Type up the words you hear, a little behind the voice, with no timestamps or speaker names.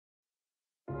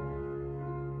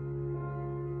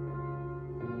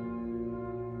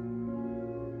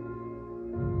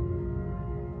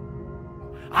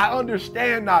I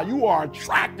understand now you are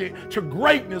attracted to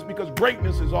greatness because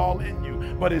greatness is all in you.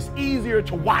 But it's easier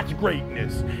to watch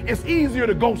greatness. It's easier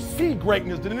to go see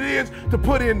greatness than it is to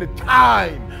put in the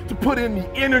time, to put in the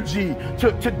energy,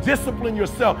 to discipline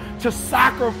yourself, to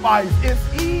sacrifice.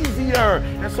 It's easier.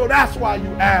 And so that's why you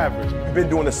average. You've been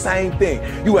doing the same thing.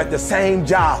 You at the same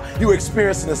job. You're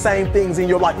experiencing the same things in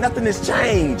your life. Nothing has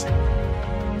changed.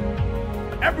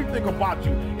 Everything about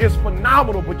you is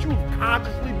phenomenal, but you've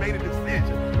consciously made a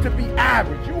decision to be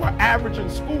average. You are average in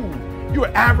school. You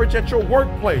are average at your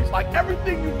workplace. Like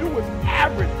everything you do is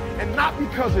average. And not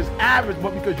because it's average,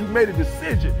 but because you made a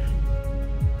decision.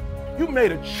 You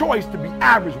made a choice to be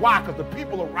average. Why? Because the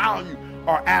people around you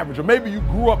are average. Or maybe you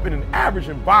grew up in an average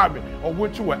environment, or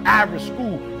went to an average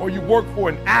school, or you work for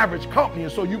an average company,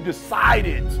 and so you've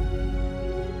decided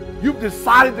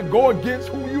to go against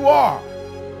who you are.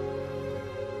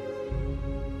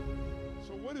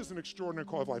 So what is an extraordinary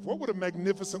quality of life? What would a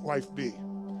magnificent life be?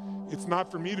 It's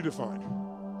not for me to define.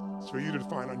 It's for you to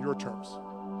define on your terms.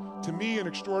 To me, an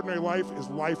extraordinary life is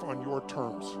life on your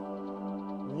terms.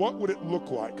 What would it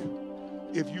look like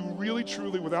if you really,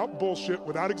 truly, without bullshit,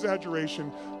 without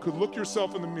exaggeration, could look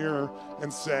yourself in the mirror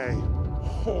and say,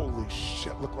 holy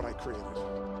shit, look what I created.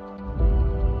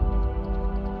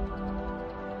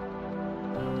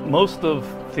 Most of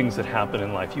things that happen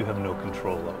in life you have no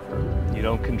control over. You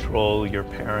don't control your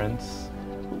parents,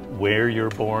 where you're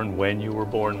born, when you were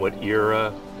born, what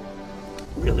era,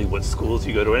 really what schools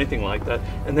you go to, anything like that.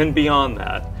 And then beyond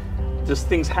that, just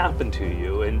things happen to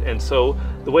you. And so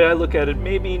the way I look at it,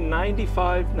 maybe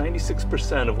 95,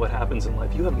 96% of what happens in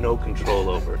life you have no control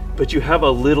over. But you have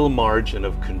a little margin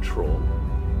of control.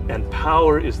 And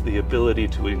power is the ability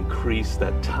to increase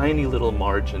that tiny little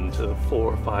margin to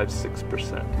 4, 5,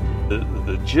 6%.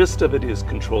 The gist of it is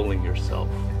controlling yourself,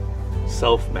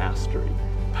 self-mastery.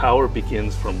 Power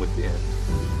begins from within.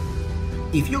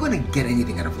 If you're going to get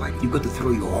anything out of life, you've got to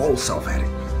throw your whole self at it.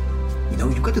 You know,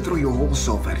 you've got to throw your whole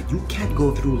self at it. You can't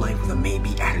go through life with a maybe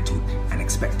attitude and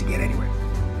expect to get anywhere,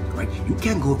 right? You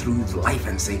can't go through life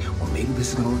and say, well, maybe this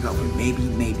is going to work out, but maybe.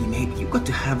 You've got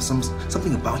to have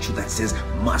something about you that says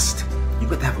must. You've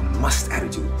got to have a must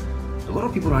attitude. A lot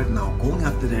of people right now going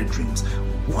after their dreams,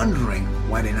 wondering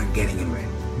why they're not getting anywhere,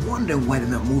 wondering why they're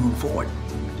not moving forward,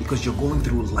 because you're going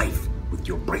through life with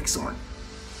your brakes on.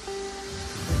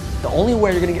 The only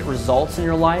way you're going to get results in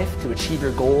your life to achieve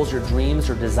your goals, your dreams,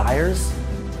 your desires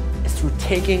is through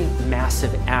taking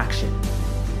massive action.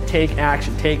 Take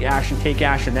action, take action, take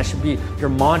action. That should be your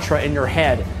mantra in your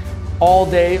head all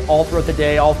day, all throughout the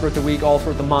day, all throughout the week, all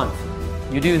throughout the month.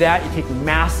 You do that, you take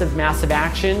massive, massive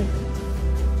action,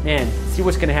 man, see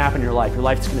what's going to happen in your life. Your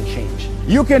life's going to change.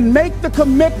 You can make the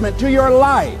commitment to your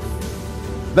life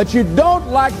that you don't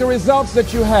like the results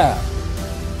that you have,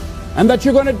 and that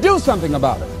you're going to do something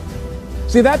about it.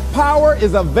 See, that power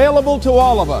is available to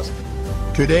all of us.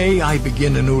 Today I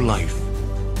begin a new life.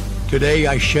 Today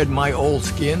I shed my old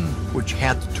skin, which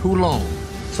hath too long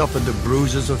suffered the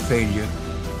bruises of failure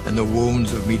and the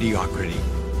wounds of mediocrity.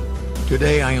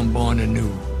 Today I am born anew,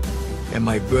 and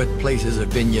my birthplace is a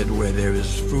vineyard where there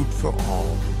is fruit for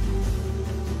all.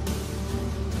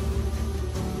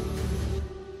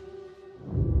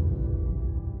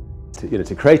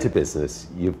 To create a business,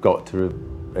 you've got to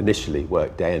initially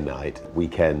work day and night,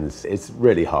 weekends. It's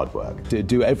really hard work. To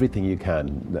do everything you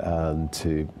can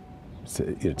to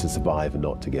survive and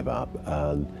not to give up.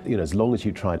 As long as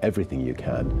you try everything you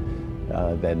can,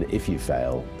 then if you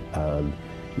fail,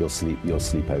 you'll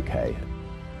sleep okay.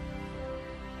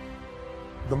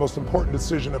 The most important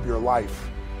decision of your life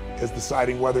is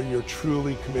deciding whether you're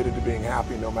truly committed to being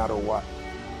happy no matter what.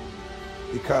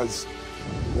 Because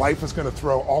life is going to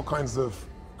throw all kinds of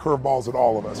curveballs at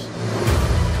all of us.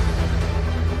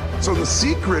 So the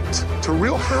secret to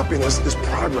real happiness is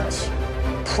progress.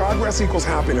 Progress equals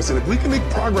happiness, and if we can make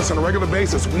progress on a regular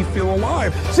basis, we feel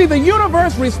alive. See, the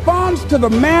universe responds to the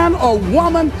man or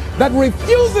woman that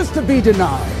refuses to be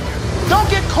denied. Don't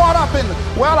get caught up in,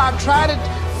 well, I've tried it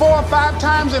 4 or 5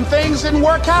 times and things didn't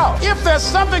work out. If there's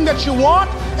something that you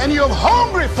want and you're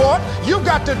hungry for it, you've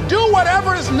got to do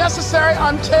whatever is necessary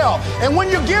until. And when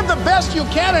you give the best you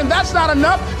can and that's not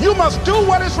enough, you must do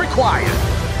what is required.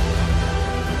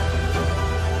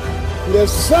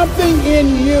 There's something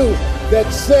in you that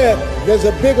said, there's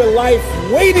a bigger life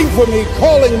waiting for me,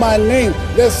 calling my name.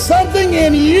 There's something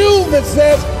in you that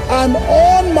says, I'm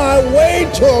on my way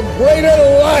to a greater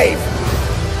life.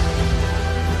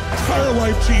 Entire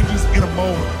life changes in a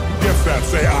moment. Who gets that?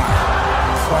 Say I.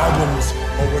 Problems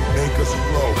are what make us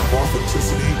grow.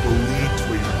 Authenticity will lead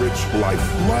to a rich life.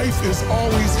 Life is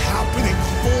always happening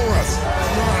for us,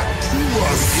 not to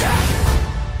us.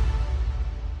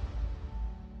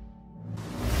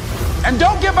 And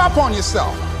don't give up on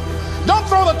yourself. Don't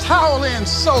throw the towel in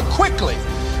so quickly.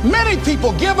 Many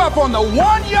people give up on the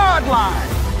 1-yard line.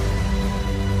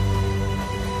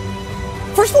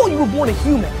 First of all, you were born a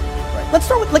human. Right. Let's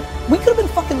start with, we could have been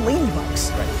fucking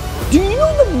ladybugs. Right. Do you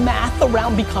know the math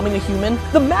around becoming a human?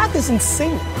 The math is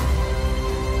insane.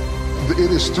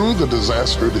 It is through the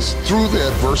disaster, it is through the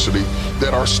adversity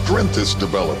that our strength is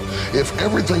developed. If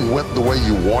everything went the way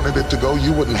you wanted it to go,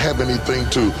 you wouldn't have anything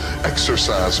to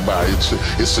exercise by.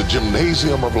 It's a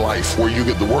gymnasium of life where you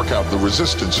get the workout, the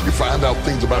resistance, you find out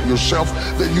things about yourself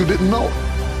that you didn't know.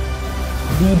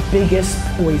 The biggest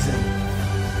poison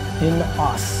in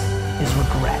us is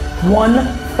regret.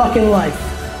 One fucking life.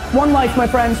 One life, my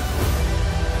friends.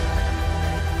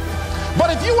 But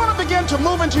if you want to begin to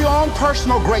move into your own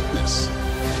personal greatness,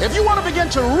 if you want to begin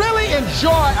to really enjoy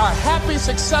a happy,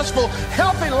 successful,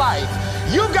 healthy life,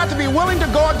 you've got to be willing to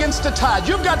go against the tide.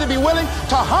 You've got to be willing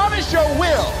to harness your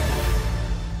will.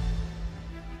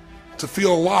 To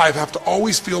feel alive, have to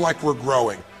always feel like we're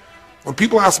growing. When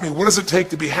people ask me, what does it take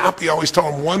to be happy? I always tell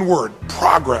them one word: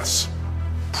 progress.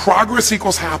 Progress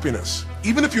equals happiness.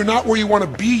 Even if you're not where you want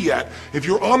to be yet, if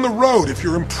you're on the road, if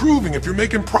you're improving, if you're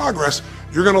making progress,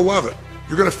 you're going to love it.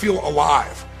 You're going to feel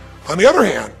alive. On the other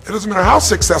hand, it doesn't matter how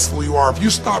successful you are. If you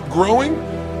stop growing,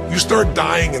 you start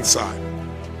dying inside.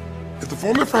 If the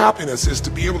formula for happiness is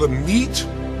to be able to meet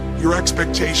your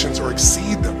expectations or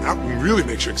exceed them, that really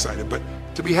makes you excited. But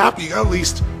to be happy, you got to at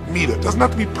least meet it. It doesn't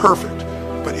have to be perfect.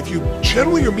 But if you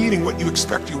generally are meeting what you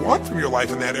expect you want from your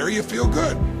life in that area, you feel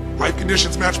good. Life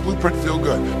conditions match blueprint, feel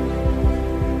good.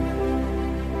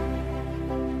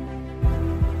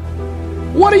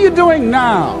 What are you doing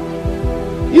now?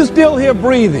 You're still here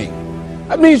breathing.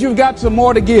 That means you've got some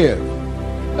more to give.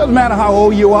 Doesn't matter how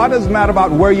old you are, doesn't matter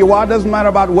about where you are, doesn't matter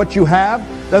about what you have,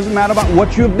 doesn't matter about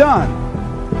what you've done.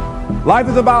 Life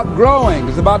is about growing,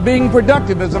 it's about being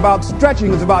productive, it's about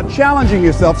stretching, it's about challenging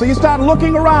yourself. So you start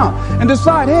looking around and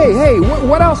decide, hey,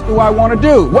 what else do I want to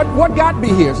do? What got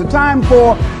me here? It's a time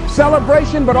for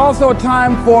celebration, but also a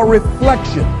time for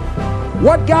reflection.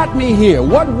 What got me here?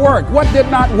 What worked? What did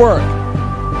not work?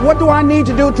 What do I need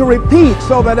to do to repeat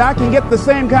so that I can get the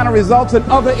same kind of results in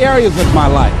other areas of my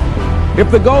life? If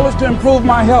the goal is to improve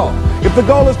my health, if the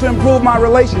goal is to improve my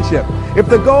relationship, if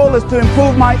the goal is to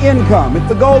improve my income, if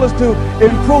the goal is to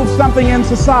improve something in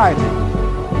society,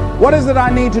 what is it I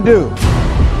need to do?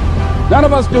 None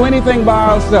of us do anything by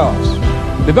ourselves.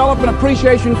 Develop an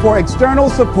appreciation for external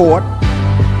support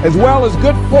as well as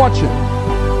good fortune,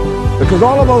 because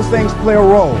all of those things play a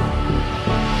role.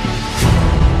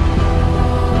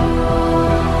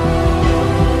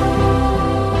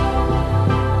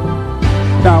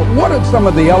 Now, what are some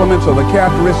of the elements or the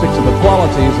characteristics or the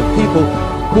qualities of people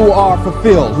who are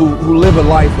fulfilled, who live a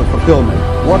life of fulfillment?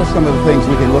 What are some of the things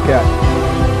we can look at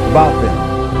about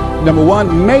them? Number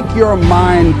one, make your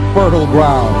mind fertile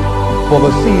ground for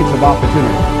the seeds of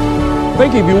opportunity. I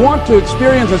think if you want to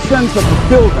experience a sense of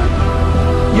fulfillment,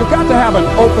 you've got to have an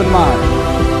open mind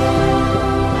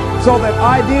so that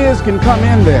ideas can come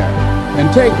in there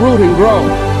and take root and grow.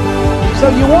 So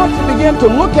you want to begin to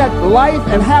look at life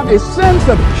and have a sense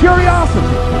of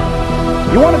curiosity.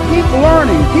 You want to keep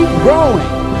learning, keep growing.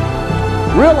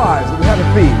 Realize that we have a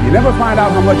theme. You never find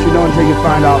out how much you know until you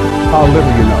find out how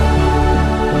little you know.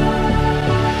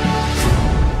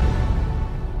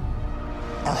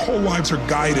 Our whole lives are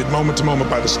guided moment to moment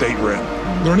by the state we're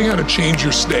in. Learning how to change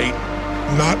your state,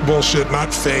 not bullshit,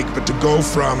 not fake, but to go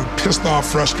from pissed off,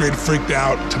 frustrated, freaked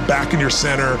out to back in your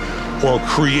center, or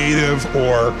creative,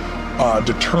 or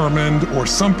determined, or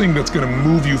something that's going to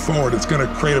move you forward. It's going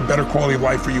to create a better quality of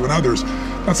life for you and others.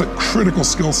 That's a critical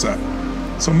skill set.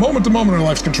 So moment to moment in our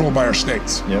life is controlled by our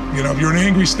states. Yep. You know, if you're in an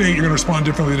angry state, you're going to respond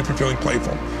differently than if you're feeling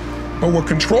playful. But what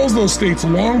controls those states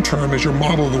long term is your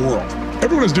model of the world.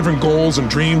 Everyone has different goals and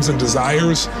dreams and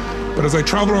desires, but as I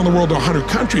traveled around the world to 100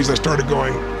 countries, I started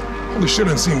going, holy shit,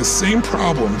 I'm seeing the same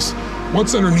problems.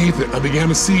 What's underneath it? I began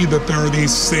to see that there are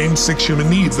these same 6 human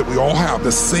needs that we all have,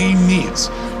 the same needs.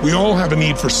 We all have a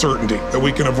need for certainty, that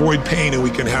we can avoid pain and we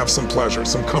can have some pleasure,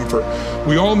 some comfort.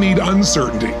 We all need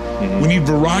uncertainty. We need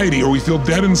variety, or we feel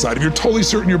dead inside. If you're totally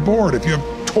certain, you're bored. If you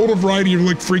have total variety, you're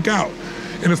like freak out.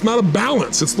 And it's not a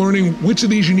balance. It's learning which of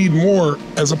these you need more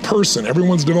as a person.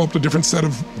 Everyone's developed a different set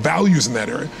of values in that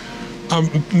area.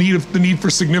 The need for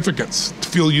significance, to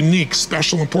feel unique,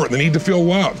 special, important, the need to feel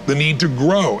loved, the need to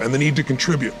grow, and the need to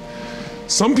contribute.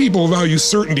 Some people value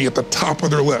certainty at the top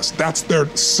of their list. That's their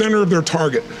center of their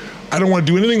target. I don't want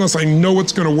to do anything unless I know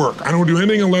it's going to work. I don't want to do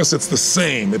anything unless it's the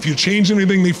same. If you change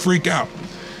anything, they freak out.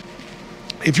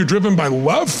 If you're driven by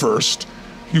love first,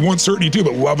 You want certainty too,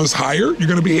 but love is higher. You're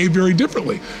going to behave very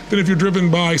differently than if you're driven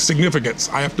by significance.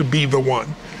 I have to be the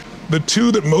one. The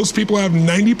two that most people have,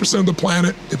 90% of the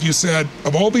planet, if you said,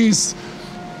 of all these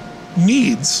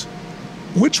needs,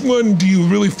 which one do you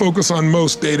really focus on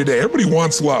most day to day? Everybody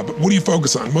wants love, but what do you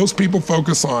focus on? Most people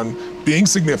focus on being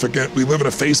significant. We live in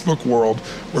a Facebook world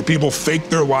where people fake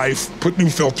their life, put new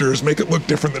filters, make it look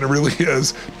different than it really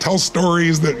is, tell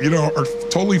stories that, are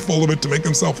totally full of it to make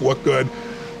themselves look good.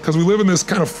 Because we live in this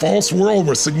kind of false world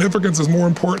where significance is more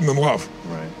important than love.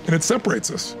 Right. And it separates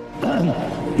us.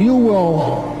 You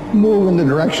will move in the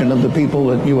direction of the people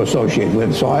that you associate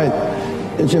with. So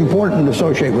it's important to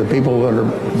associate with people that are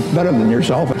better than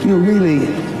yourself. You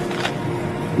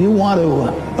want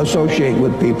to associate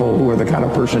with people who are the kind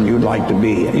of person you'd like to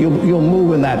be. You'll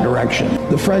move in that direction.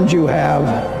 The friends you have,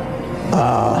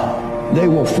 they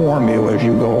will form you as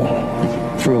you go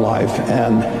through life,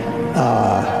 and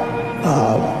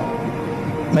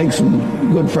make some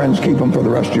good friends, keep them for the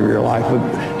rest of your life, but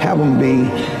have them be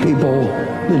people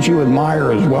that you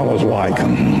admire as well as like.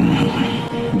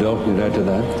 Bill, you'd add to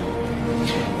that?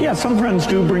 Yeah, some friends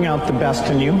do bring out the best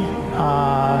in you,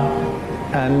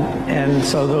 and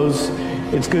so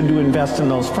it's good to invest in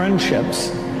those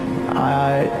friendships.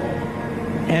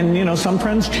 And some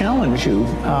friends challenge you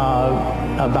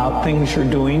about things you're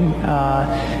doing,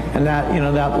 and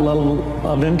that level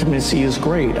of intimacy is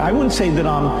great. I wouldn't say that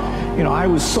I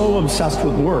was so obsessed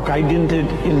with work. I didn't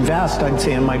invest, I'd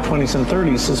say, in my 20s and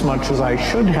 30s as much as I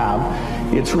should have.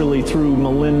 It's really through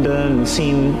Melinda and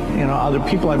seeing, other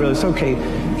people, I realized, okay,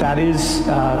 that is,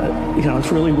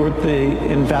 it's really worth the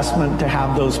investment to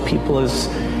have those people, as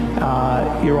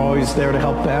you're always there to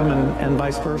help them, and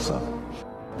vice versa.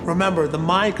 Remember, the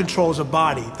mind controls the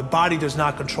body does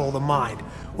not control the mind.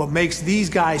 What makes these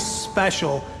guys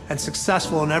special and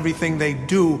successful in everything they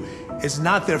do is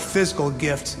not their physical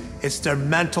gifts, it's their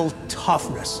mental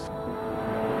toughness.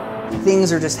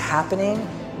 Things are just happening,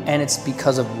 and it's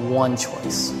because of one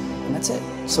choice, and that's it.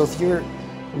 So if you're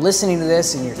listening to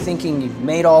this and you're thinking you've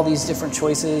made all these different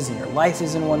choices and your life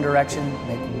is in one direction,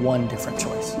 make one different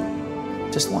choice.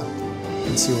 Just one,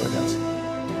 and see where it goes.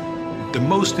 The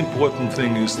most important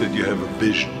thing is that you have a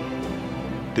vision,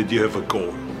 that you have a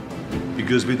goal.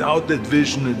 Because without that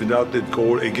vision and without that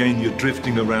goal, again, you're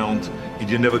drifting around and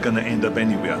you're never gonna end up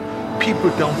anywhere. People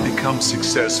don't become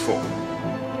successful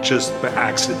just by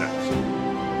accident.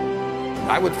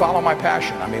 I would follow my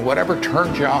passion. I mean, whatever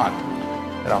turns you on.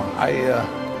 I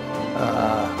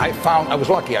was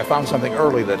lucky. I found something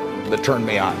early that turned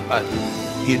me on. But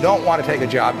you don't want to take a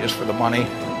job just for the money.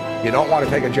 You don't want to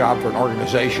take a job for an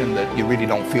organization that you really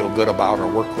don't feel good about, or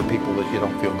work for people that you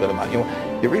don't feel good about.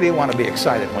 You really want to be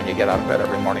excited when you get out of bed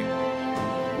every morning.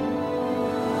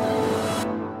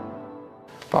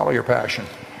 Follow your passion.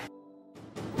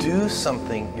 Do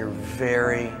something you're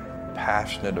very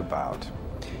passionate about,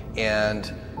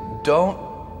 and don't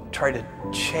try to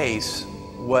chase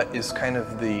what is kind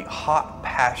of the hot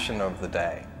passion of the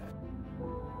day.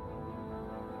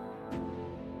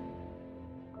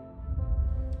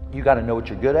 You got to know what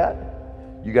you're good at,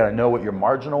 you got to know what you're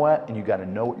marginal at, and you got to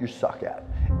know what you suck at.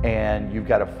 And you've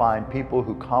got to find people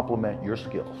who complement your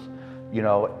skills,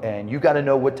 and you got to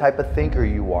know what type of thinker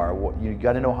you are. You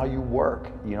got to know how you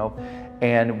work,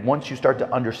 And once you start to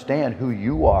understand who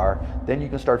you are, then you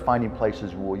can start finding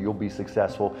places where you'll be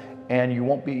successful, and you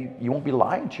won't be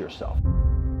lying to yourself.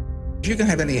 You can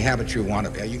have any habit you want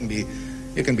to be. You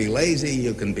can be lazy,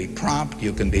 you can be prompt,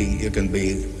 you can be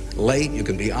late, you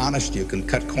can be honest, you can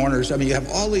cut corners. I mean, you have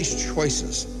all these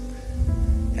choices,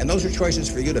 and those are choices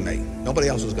for you to make. Nobody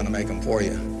else is going to make them for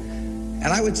you. And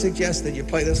I would suggest that you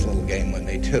play this little game with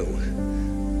me too.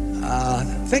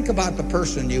 Think about the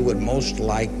person you would most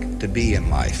like to be in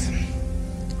life.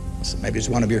 So maybe it's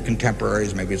one of your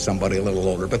contemporaries, maybe it's somebody a little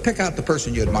older, but pick out the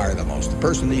person you admire the most, the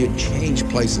person that you'd change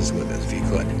places with if you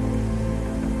could.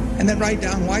 And then write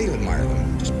down why you admire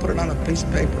them. Just put it on a piece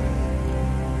of paper.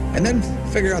 And then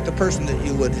figure out the person that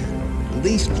you would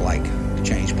least like to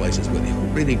change places with you, who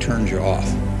really turns you off,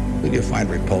 who you find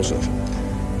repulsive.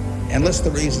 And list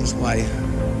the reasons why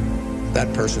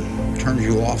that person turns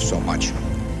you off so much.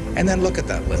 And then look at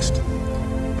that list.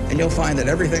 And you'll find that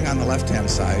everything on the left-hand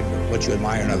side, what you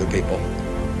admire in other people,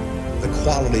 the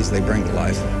qualities they bring to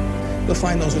life, you'll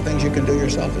find those are things you can do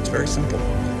yourself. It's very simple.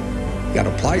 You got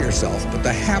to apply yourself, but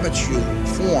the habits you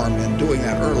form in doing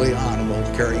that early on will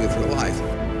carry you through life.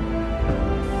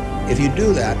 If you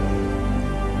do that,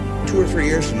 2 or 3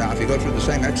 years from now, if you go through the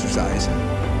same exercise,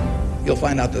 you'll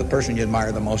find out that the person you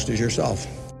admire the most is yourself.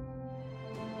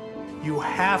 You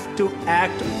have to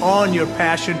act on your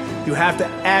passion. You have to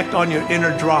act on your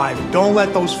inner drive. Don't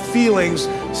let those feelings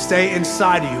stay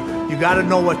inside of you. You got to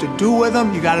know what to do with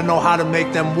them. You got to know how to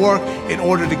make them work in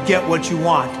order to get what you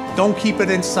want. Don't keep it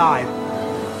inside.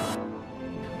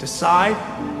 Decide,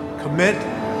 commit,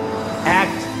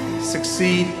 act,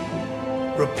 succeed,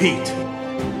 repeat.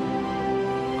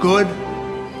 Good,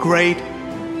 great,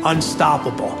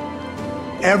 unstoppable.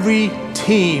 Every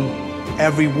team,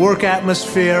 every work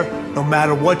atmosphere, no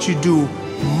matter what you do,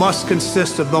 must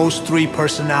consist of those three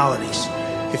personalities.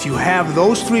 If you have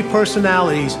those three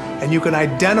personalities and you can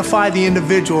identify the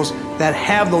individuals that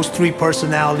have those three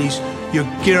personalities, you're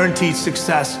guaranteed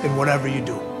success in whatever you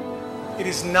do. It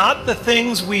is not the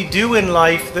things we do in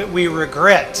life that we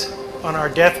regret on our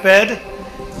deathbed.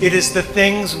 It is the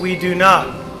things we do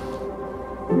not.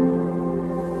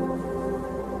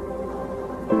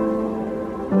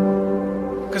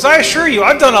 Because I assure you,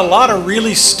 I've done a lot of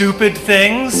really stupid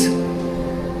things,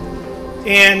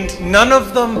 and none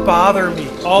of them bother me.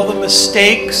 All the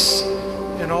mistakes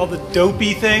and all the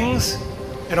dopey things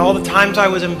and all the times I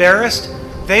was embarrassed,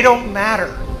 they don't matter.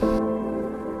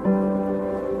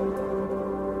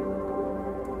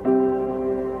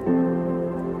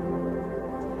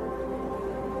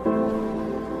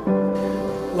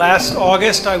 Last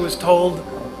August, I was told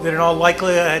that in all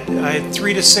likelihood I had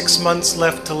 3 to 6 months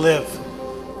left to live.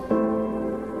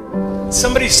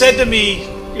 Somebody said to me,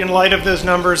 in light of those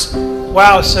numbers,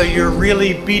 "Wow, so you're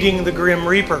really beating the Grim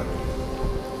Reaper."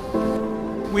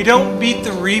 We don't beat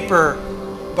the Reaper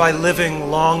by living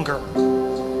longer.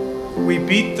 We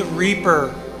beat the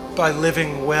Reaper by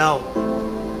living well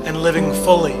and living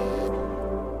fully.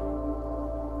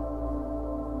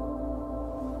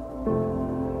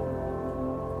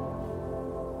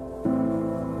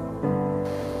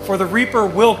 For the Reaper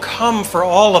will come for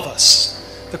all of us.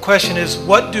 The question is,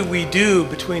 what do we do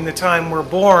between the time we're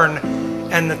born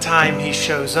and the time he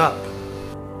shows up?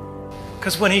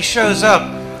 Because when he shows up,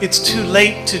 it's too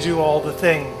late to do all the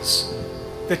things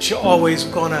that you're always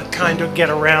gonna kind of get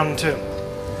around to.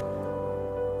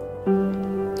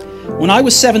 When I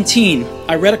was 17,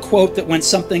 I read a quote that went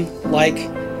something like,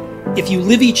 "If you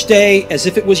live each day as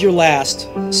if it was your last,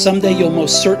 someday you'll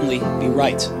most certainly be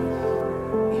right."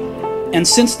 And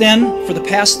since then, for the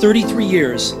past 33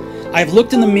 years, I've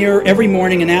looked in the mirror every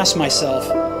morning and asked myself,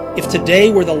 if today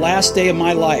were the last day of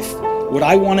my life, would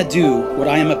I want to do what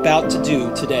I am about to do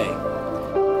today?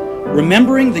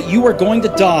 Remembering that you are going to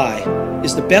die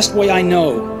is the best way I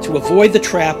know to avoid the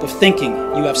trap of thinking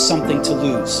you have something to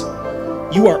lose.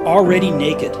 You are already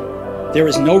naked. There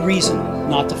is no reason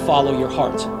not to follow your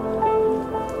heart.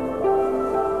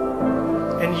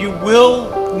 And you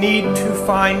will need to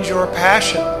find your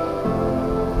passion.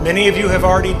 Many of you have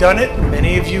already done it.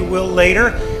 Many of you will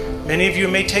later. Many of you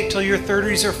may take till your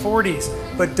 30s or 40s.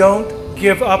 But don't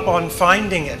give up on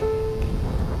finding it,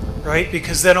 right?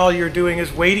 Because then all you're doing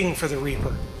is waiting for the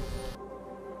Reaper.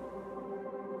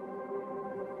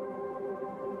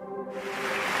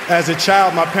 As a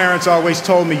child, my parents always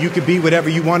told me you could be whatever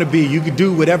you want to be. You could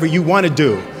do whatever you want to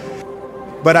do.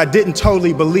 But I didn't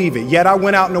totally believe it. Yet I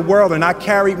went out in the world and I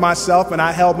carried myself and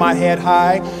I held my head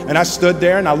high and I stood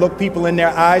there and I looked people in their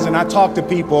eyes and I talked to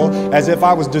people as if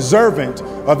I was deserving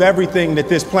of everything that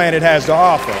this planet has to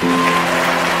offer.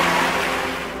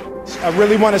 I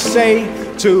really want to say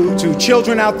to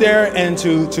children out there and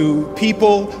to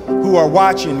people who are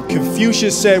watching,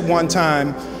 Confucius said one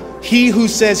time, "He who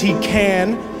says he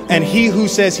can and he who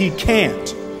says he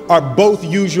can't are both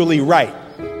usually right."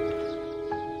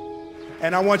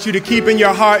 And I want you to keep in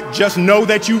your heart, just know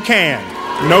that you can.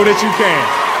 Know that you can.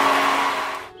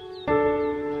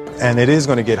 And it is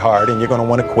going to get hard and you're going to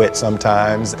want to quit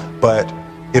sometimes, but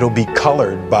it'll be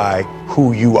colored by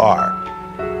who you are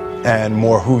and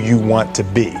more who you want to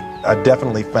be. I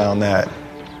definitely found that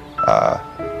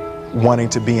wanting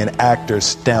to be an actor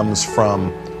stems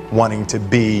from wanting to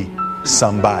be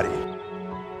somebody.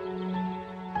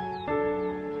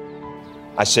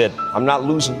 I said, I'm not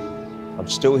losing. I'm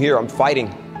still here, I'm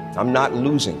fighting, I'm not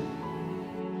losing.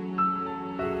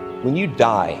 When you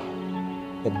die,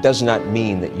 that does not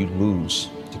mean that you lose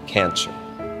to cancer.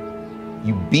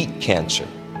 You beat cancer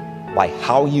by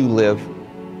how you live,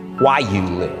 why you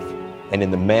live, and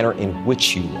in the manner in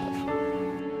which you live.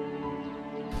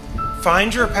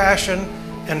 Find your passion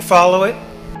and follow it.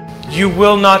 You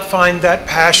will not find that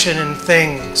passion in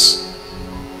things.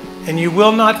 And you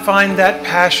will not find that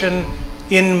passion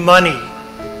in money.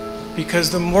 Because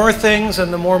the more things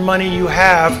and the more money you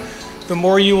have, the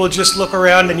more you will just look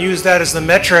around and use that as the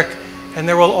metric, and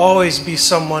there will always be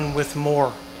someone with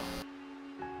more.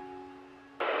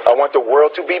 I want the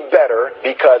world to be better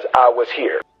because I was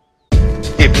here.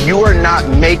 if you are not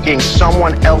making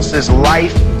someone else's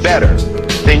life better,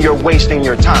 then you're wasting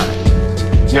your time.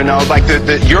 You know, like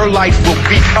your life will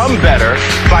become better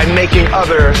by making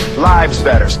other lives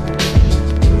better.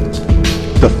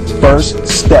 The first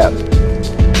step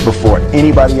before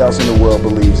anybody else in the world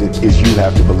believes it is you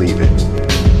have to believe it.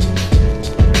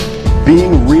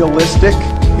 Being realistic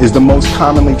is the most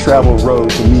commonly traveled road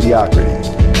to mediocrity.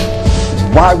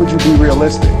 Why would you be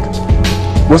realistic?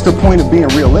 What's the point of being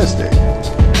realistic?